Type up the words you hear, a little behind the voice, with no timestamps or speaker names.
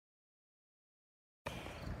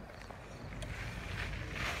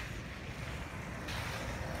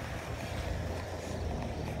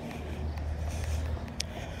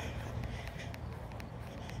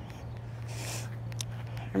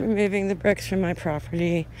Removing the bricks from my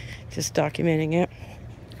property, just documenting it.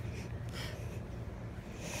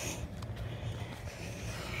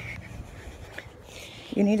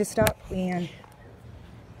 You need to stop, Leanne.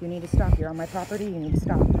 You need to stop. You're on my property. You need to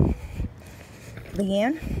stop.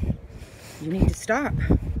 Leanne, you need to stop.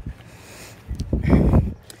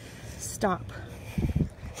 Stop.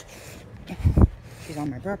 She's on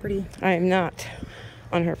my property. I am not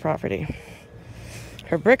on her property.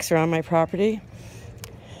 Her bricks are on my property.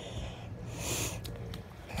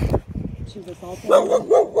 She's assaulting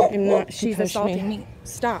me. I'm not. She's assaulting me.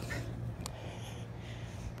 Stop.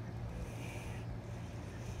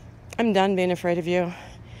 I'm done being afraid of you.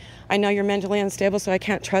 I know you're mentally unstable, so I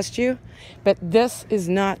can't trust you, but this is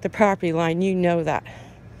not the property line. You know that.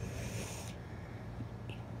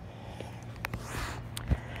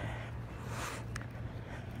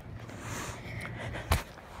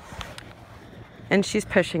 And she's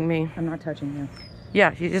pushing me. I'm not touching you.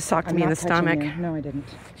 Yeah, you just talked me in the stomach. You. No, I didn't.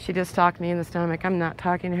 She just talked me in the stomach. I'm not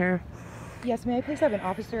talking to her. Yes, may I please have an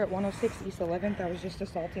officer at 106 East 11th? I was just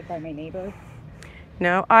assaulted by my neighbor.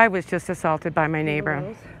 No, I was just assaulted by my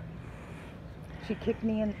neighbor. She kicked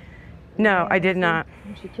me in. No, I did not.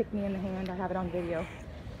 She kicked me in the hand. I have it on video.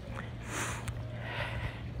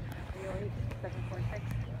 308-746-317.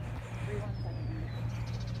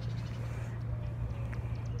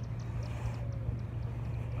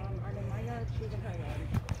 I'm in my yard. She's in her yard.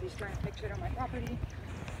 She's trying to fix it on my property.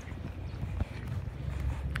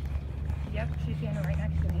 Yep, she's standing right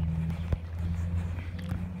next to me.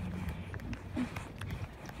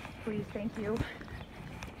 Please, thank you.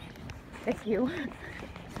 Thank you.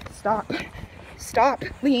 Stop. Stop,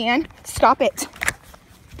 Leanne. Stop it.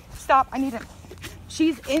 Stop. I need it.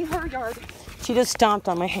 She's in her yard. She just stomped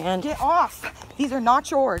on my hand. Get off. These are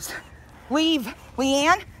not yours. Leave.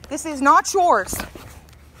 Leanne, this is not yours.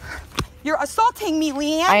 You're assaulting me,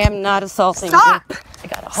 Leanne. I am not assaulting Stop. you. I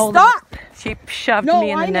got a hold Stop. of her. She shoved No,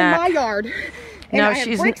 me in the I'm neck. in my yard. And No, I have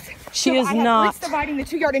she's bricks, she so is I have not. bricks dividing the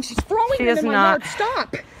 2 yard, and she's throwing She them is in my not. yard.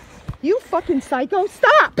 Stop. You fucking psycho.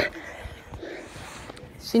 Stop.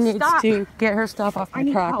 She needs Stop. to get her stuff off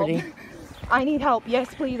my property. Help. I need help.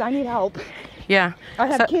 Yes, please. I need help. Yeah. I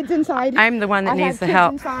have kids inside. I'm the one that needs the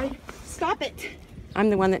help. Inside. Stop it. I'm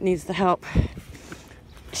the one that needs the help.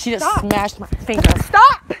 She just Stop. smashed my finger.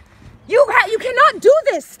 Stop. You cannot do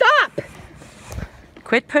this. Stop.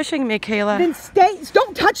 Quit pushing me, Kayla. Then stay.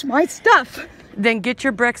 Don't touch my stuff. Then get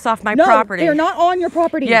your bricks off my No, property. they're not on your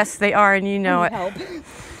property. Yes, they are, and you know I it. need help.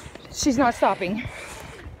 She's not stopping.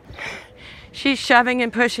 She's shoving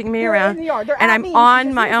and pushing me They're around, in the yard. They're and at I'm me. on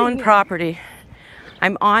She's my missing own me. property.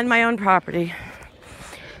 I'm on my own property,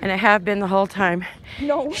 and I have been the whole time.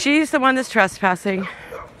 No. She's the one that's trespassing.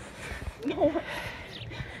 No.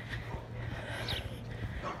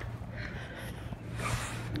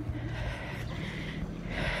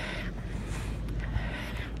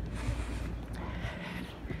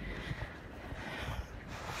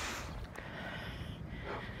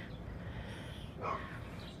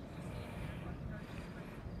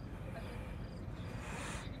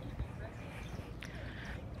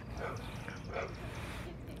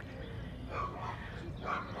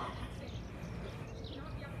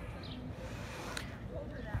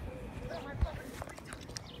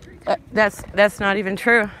 That's not even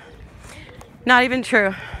true. Not even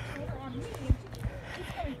true.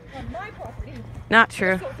 Not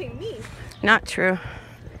true. Not true.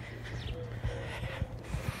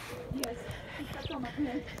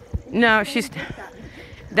 No,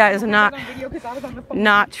 that is not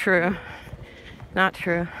true. Not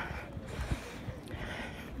true.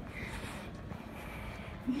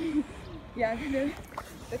 Yeah,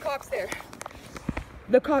 the cop's there.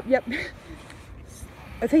 The cop, yep.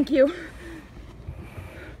 Thank you.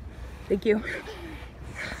 Thank you.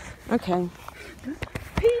 Okay.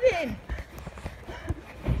 Peden!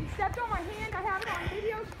 She stepped on my hand. I have it on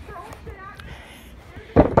video.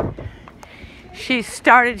 She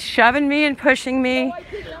started shoving me and pushing me. No, I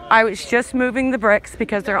did not. I was just moving the bricks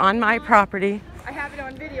because they're on my property. I have it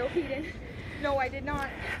on video, Peden. No, I did not.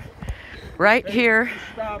 Right here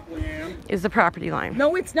Stop, Leanne. is the property line.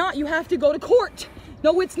 No, it's not. You have to go to court.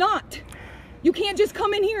 No, it's not. You can't just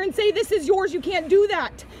come in here and say this is yours. You can't do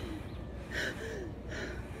that.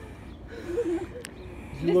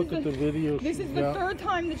 Look at the video. This is the third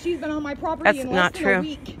time that she's been on my property That's in not less than a true.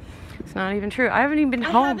 week. It's not even true. I haven't even been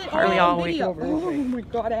I home have it hardly all all on week. video. Oh my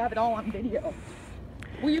God, I have it all on video.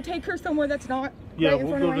 Will you take her somewhere that's not Yeah, right in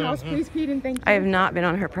we'll front of go my down house, here. please, Peden? Thank you. I have not been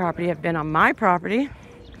on her property. I've been on my property.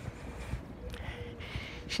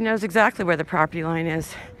 She knows exactly where the property line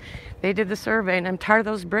is. They did the survey, and I'm tired of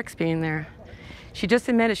those bricks being there. She just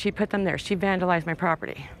admitted she put them there. She vandalized my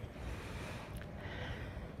property.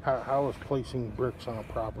 How is placing bricks on a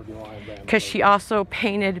property line vandalism? Because she also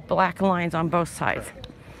painted black lines on both sides.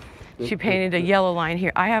 She painted a yellow line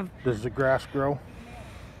here. I have... Does the grass grow?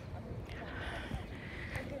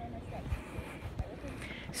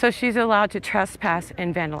 So she's allowed to trespass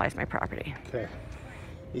and vandalize my property. Okay.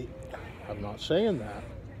 I'm not saying that.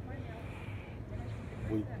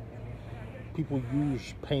 People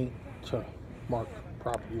use paint to mark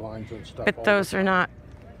property lines and stuff. But those are not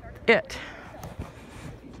it.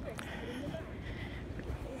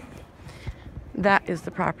 That is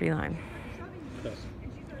the property line. Okay.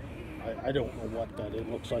 I don't know what that is.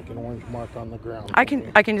 It looks like an orange mark on the ground. I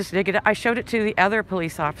can just dig it up. I showed it to the other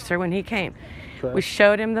police officer when he came. Okay. We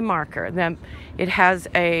showed him the marker. It has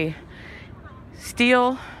a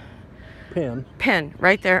steel pin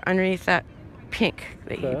right there underneath that pink.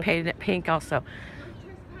 He painted it pink also.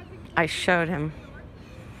 I showed him.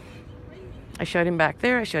 I showed him back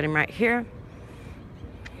there. I showed him right here.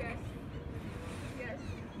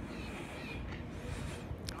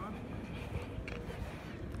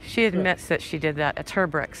 She admits that she did that. It's her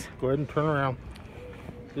bricks. Go ahead and turn around.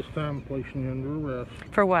 This time I'm placing you under arrest.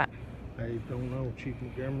 For what? I don't know. Chief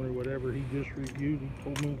Montgomery, whatever he just reviewed, he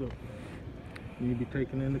told me that you'd be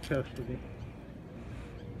taken into custody.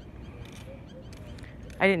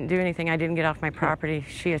 I didn't do anything. I didn't get off my property.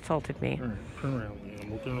 She assaulted me. All right, turn around,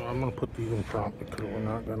 Leanne. I'm going to put these in front because we're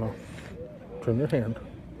not going to turn your hand.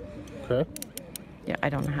 Okay? Yeah, I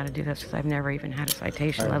don't know how to do this because I've never even had a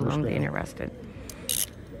citation, let alone being arrested.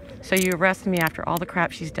 So you arrested me after all the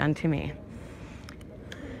crap she's done to me.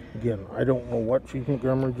 Again, I don't know what Chief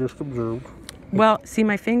Montgomery just observed. Well, see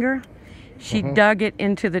my finger? She dug it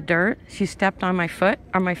into the dirt. She stepped on my foot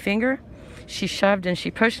or my finger. She shoved and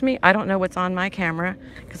she pushed me. I don't know what's on my camera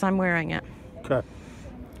because I'm wearing it. Okay.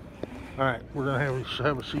 All right, we're going to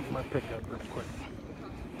have a seat in my pickup real quick.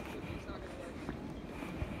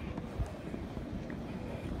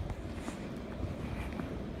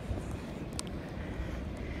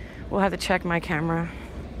 We'll have to check my camera.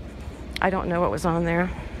 I don't know what was on there.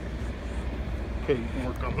 Okay, you can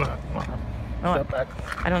work on that. Oh, Step back.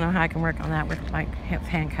 I don't know how I can work on that with my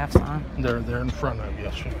handcuffs on. They're in front of you,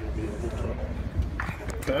 so you'll be able to.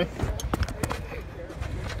 Okay?